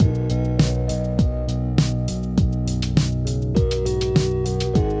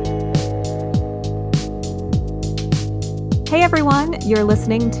Hey everyone, you're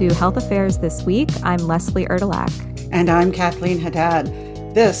listening to Health Affairs This Week. I'm Leslie Erdelak. And I'm Kathleen Haddad.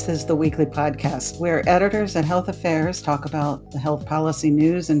 This is the weekly podcast where editors at Health Affairs talk about the health policy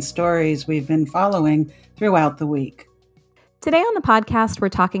news and stories we've been following throughout the week. Today on the podcast, we're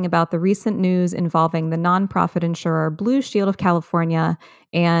talking about the recent news involving the nonprofit insurer Blue Shield of California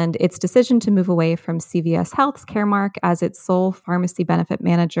and its decision to move away from CVS Health's Caremark as its sole pharmacy benefit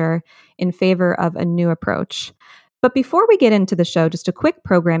manager in favor of a new approach. But before we get into the show, just a quick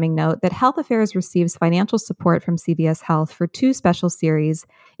programming note that Health Affairs receives financial support from CVS Health for two special series,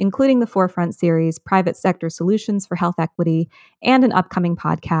 including the Forefront series, Private Sector Solutions for Health Equity, and an upcoming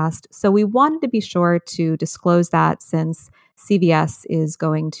podcast. So we wanted to be sure to disclose that since CVS is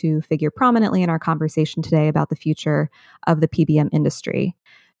going to figure prominently in our conversation today about the future of the PBM industry.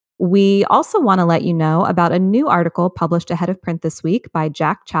 We also want to let you know about a new article published ahead of print this week by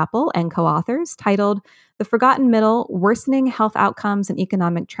Jack Chappell and co-authors titled "The Forgotten Middle: Worsening Health Outcomes and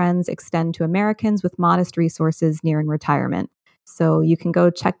Economic Trends Extend to Americans with Modest Resources Nearing Retirement." So you can go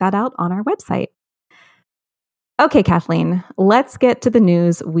check that out on our website. Okay, Kathleen, let's get to the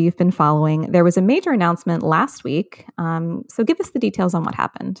news we've been following. There was a major announcement last week, so give us the details on what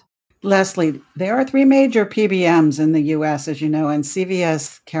happened. Leslie, there are three major PBMs in the U.S., as you know, and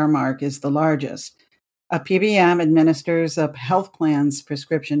CVS Caremark is the largest. A PBM administers a health plan's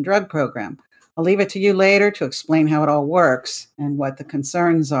prescription drug program. I'll leave it to you later to explain how it all works and what the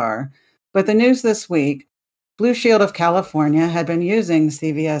concerns are. But the news this week, Blue Shield of California had been using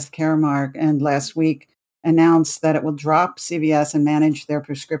CVS Caremark and last week announced that it will drop CVS and manage their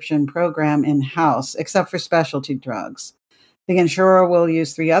prescription program in-house, except for specialty drugs. The insurer will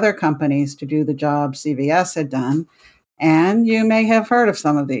use three other companies to do the job CVS had done, and you may have heard of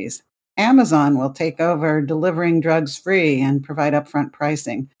some of these. Amazon will take over delivering drugs free and provide upfront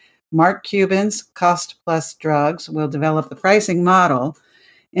pricing. Mark Cuban's Cost Plus Drugs will develop the pricing model.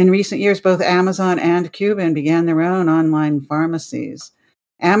 In recent years, both Amazon and Cuban began their own online pharmacies.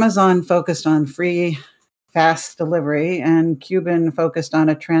 Amazon focused on free, fast delivery, and Cuban focused on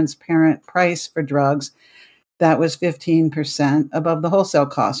a transparent price for drugs that was 15% above the wholesale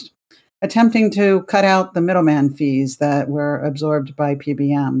cost, attempting to cut out the middleman fees that were absorbed by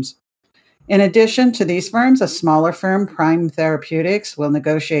PBMs. In addition to these firms, a smaller firm, Prime Therapeutics, will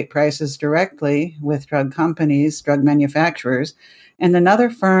negotiate prices directly with drug companies, drug manufacturers, and another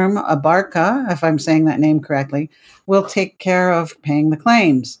firm, Abarca, if I'm saying that name correctly, will take care of paying the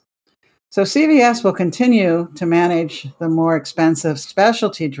claims. So CVS will continue to manage the more expensive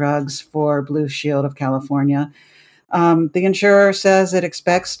specialty drugs for Blue Shield of California. The insurer says it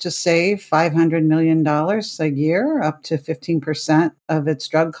expects to save $500 million a year, up to 15% of its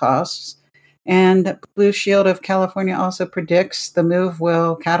drug costs. And Blue Shield of California also predicts the move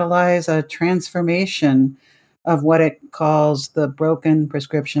will catalyze a transformation of what it calls the broken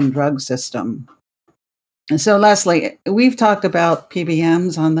prescription drug system. So, Leslie, we've talked about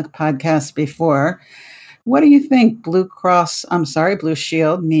PBMs on the podcast before. What do you think Blue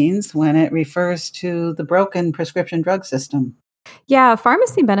Shield means when it refers to the broken prescription drug system? Yeah,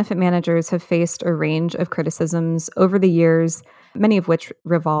 pharmacy benefit managers have faced a range of criticisms over the years, many of which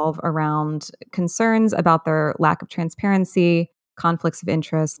revolve around concerns about their lack of transparency, conflicts of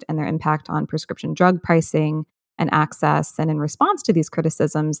interest, and their impact on prescription drug pricing and access. And in response to these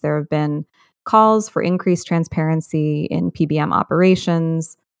criticisms, there have been calls for increased transparency in PBM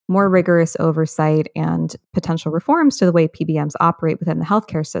operations, more rigorous oversight, and potential reforms to the way PBMs operate within the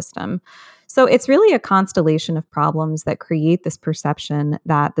healthcare system. So it's really a constellation of problems that create this perception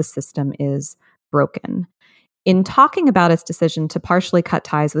that the system is broken. In talking about its decision to partially cut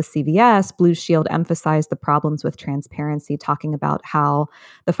ties with CVS, Blue Shield emphasized the problems with transparency, talking about how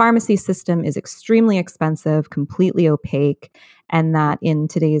the pharmacy system is extremely expensive, completely opaque, and that in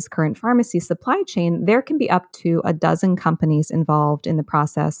today's current pharmacy supply chain, there can be up to a dozen companies involved in the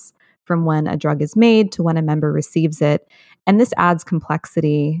process from when a drug is made to when a member receives it. And this adds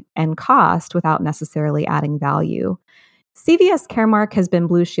complexity and cost without necessarily adding value. CVS Caremark has been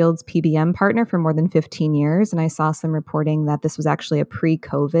Blue Shield's PBM partner for more than 15 years, and I saw some reporting that this was actually a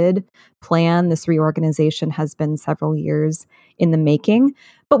pre-COVID plan. This reorganization has been several years in the making.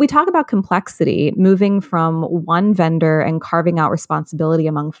 But we talk about complexity, moving from one vendor and carving out responsibility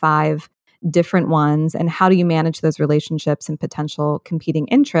among 5 different ones, and how do you manage those relationships and potential competing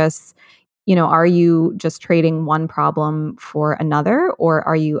interests? You know, are you just trading one problem for another, or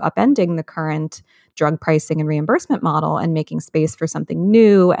are you upending the current drug pricing and reimbursement model and making space for something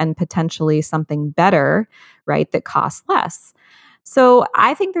new and potentially something better, right, that costs less? So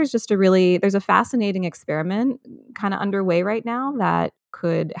I think there's a fascinating experiment kind of underway right now that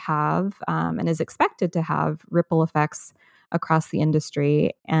could have and is expected to have ripple effects across the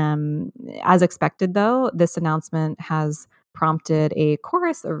industry. As expected, though, this announcement has prompted a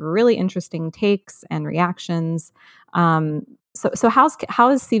chorus of really interesting takes and reactions. So how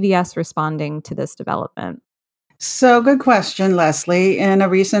is CVS responding to this development? So, good question, Leslie. In a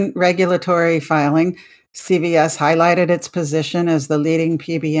recent regulatory filing, CVS highlighted its position as the leading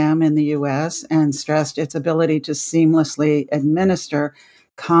PBM in the US and stressed its ability to seamlessly administer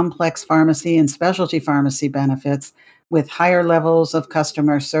complex pharmacy and specialty pharmacy benefits with higher levels of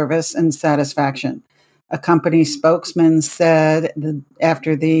customer service and satisfaction. A company spokesman said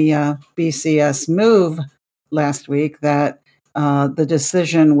after the BCS move last week that the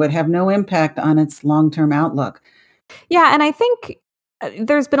decision would have no impact on its long term outlook. Yeah, and I think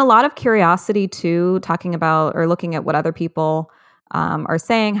there's been a lot of curiosity too, talking about or looking at what other people are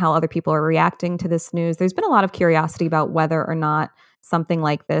saying, how other people are reacting to this news. There's been a lot of curiosity about whether or not something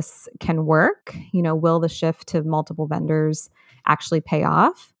like this can work. Will the shift to multiple vendors actually pay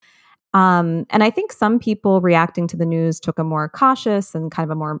off? And I think some people reacting to the news took a more cautious and kind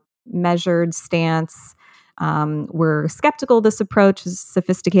of a more measured stance. We're skeptical this approach is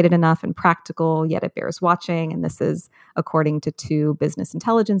sophisticated enough and practical, yet it bears watching. And this is according to two business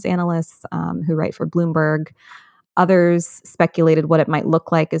intelligence analysts who write for Bloomberg. Others speculated what it might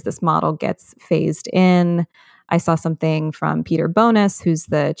look like as this model gets phased in. I saw something from Peter Bonis, who's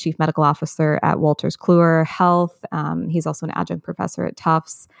the chief medical officer at Wolters Kluwer Health. He's also an adjunct professor at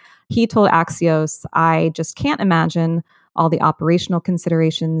Tufts. He told Axios, I just can't imagine all the operational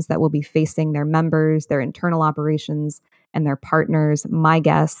considerations that will be facing their members, their internal operations, and their partners. My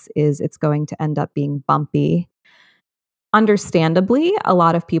guess is it's going to end up being bumpy. Understandably, a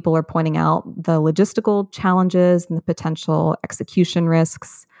lot of people are pointing out the logistical challenges and the potential execution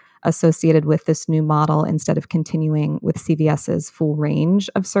risks associated with this new model instead of continuing with CVS's full range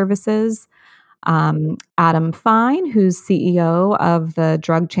of services. Adam Fine, who's CEO of the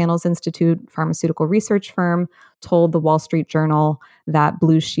Drug Channels Institute pharmaceutical research firm, told the Wall Street Journal that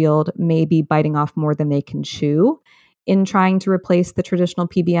Blue Shield may be biting off more than they can chew in trying to replace the traditional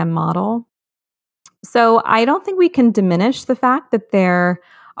PBM model. So I don't think we can diminish the fact that there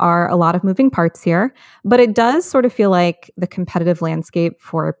are a lot of moving parts here, but it does sort of feel like the competitive landscape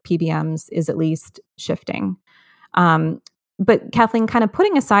for PBMs is at least shifting. But Kathleen, kind of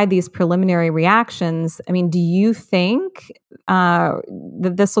putting aside these preliminary reactions, I mean, do you think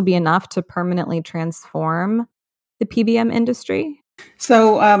that this will be enough to permanently transform the PBM industry?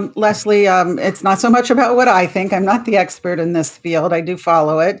 So, Leslie, it's not so much about what I think. I'm not the expert in this field. I do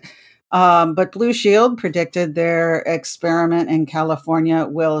follow it. But Blue Shield predicted their experiment in California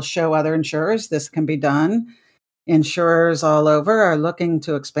will show other insurers this can be done. Insurers all over are looking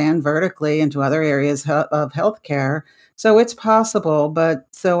to expand vertically into other areas of healthcare. So it's possible, but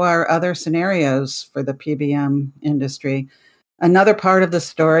so are other scenarios for the PBM industry. Another part of the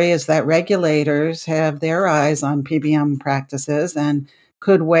story is that regulators have their eyes on PBM practices and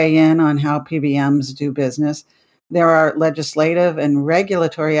could weigh in on how PBMs do business. There are legislative and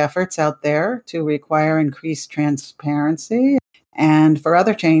regulatory efforts out there to require increased transparency and for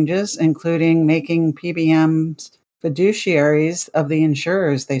other changes, including making PBMs fiduciaries of the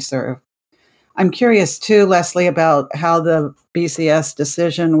insurers they serve. I'm curious too, Leslie, about how the BCS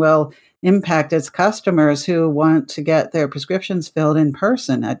decision will impact its customers who want to get their prescriptions filled in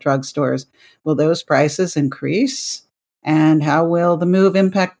person at drugstores. Will those prices increase? And how will the move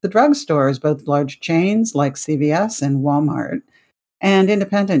impact the drugstores, both large chains like CVS and Walmart and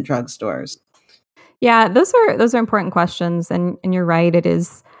independent drugstores? Yeah, those are important questions, and you're right. It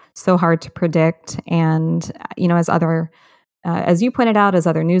is so hard to predict, and as you pointed out, as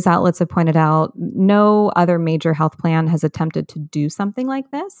other news outlets have pointed out, no other major health plan has attempted to do something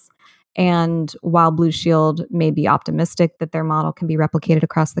like this. And while Blue Shield may be optimistic that their model can be replicated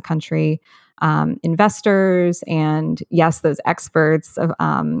across the country, investors and yes, those experts,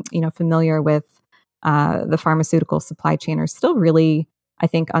 familiar with the pharmaceutical supply chain are still really, I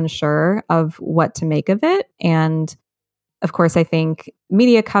think, unsure of what to make of it. And of course, I think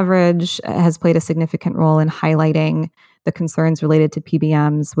media coverage has played a significant role in highlighting the concerns related to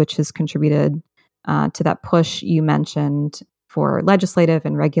PBMs, which has contributed to that push you mentioned for legislative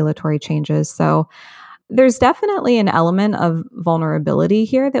and regulatory changes. So there's definitely an element of vulnerability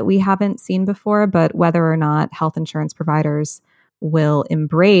here that we haven't seen before, but whether or not health insurance providers will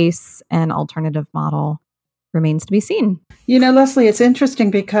embrace an alternative model remains to be seen. You know, Leslie, it's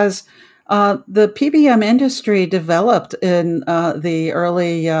interesting because the PBM industry developed in the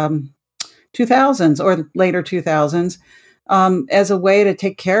early 2000s or later 2000s as a way to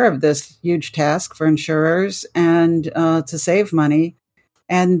take care of this huge task for insurers and to save money.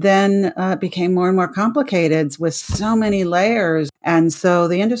 And then it became more and more complicated with so many layers. And so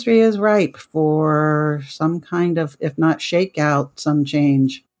the industry is ripe for some kind of, if not shakeout, some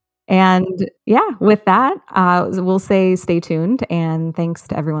change. And yeah, with that, we'll say stay tuned, and thanks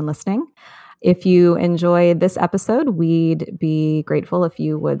to everyone listening. If you enjoyed this episode, we'd be grateful if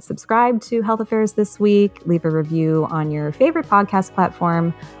you would subscribe to Health Affairs This Week, leave a review on your favorite podcast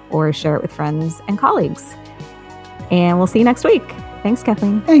platform, or share it with friends and colleagues. And we'll see you next week. Thanks,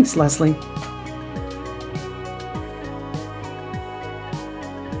 Kathleen. Thanks, Leslie.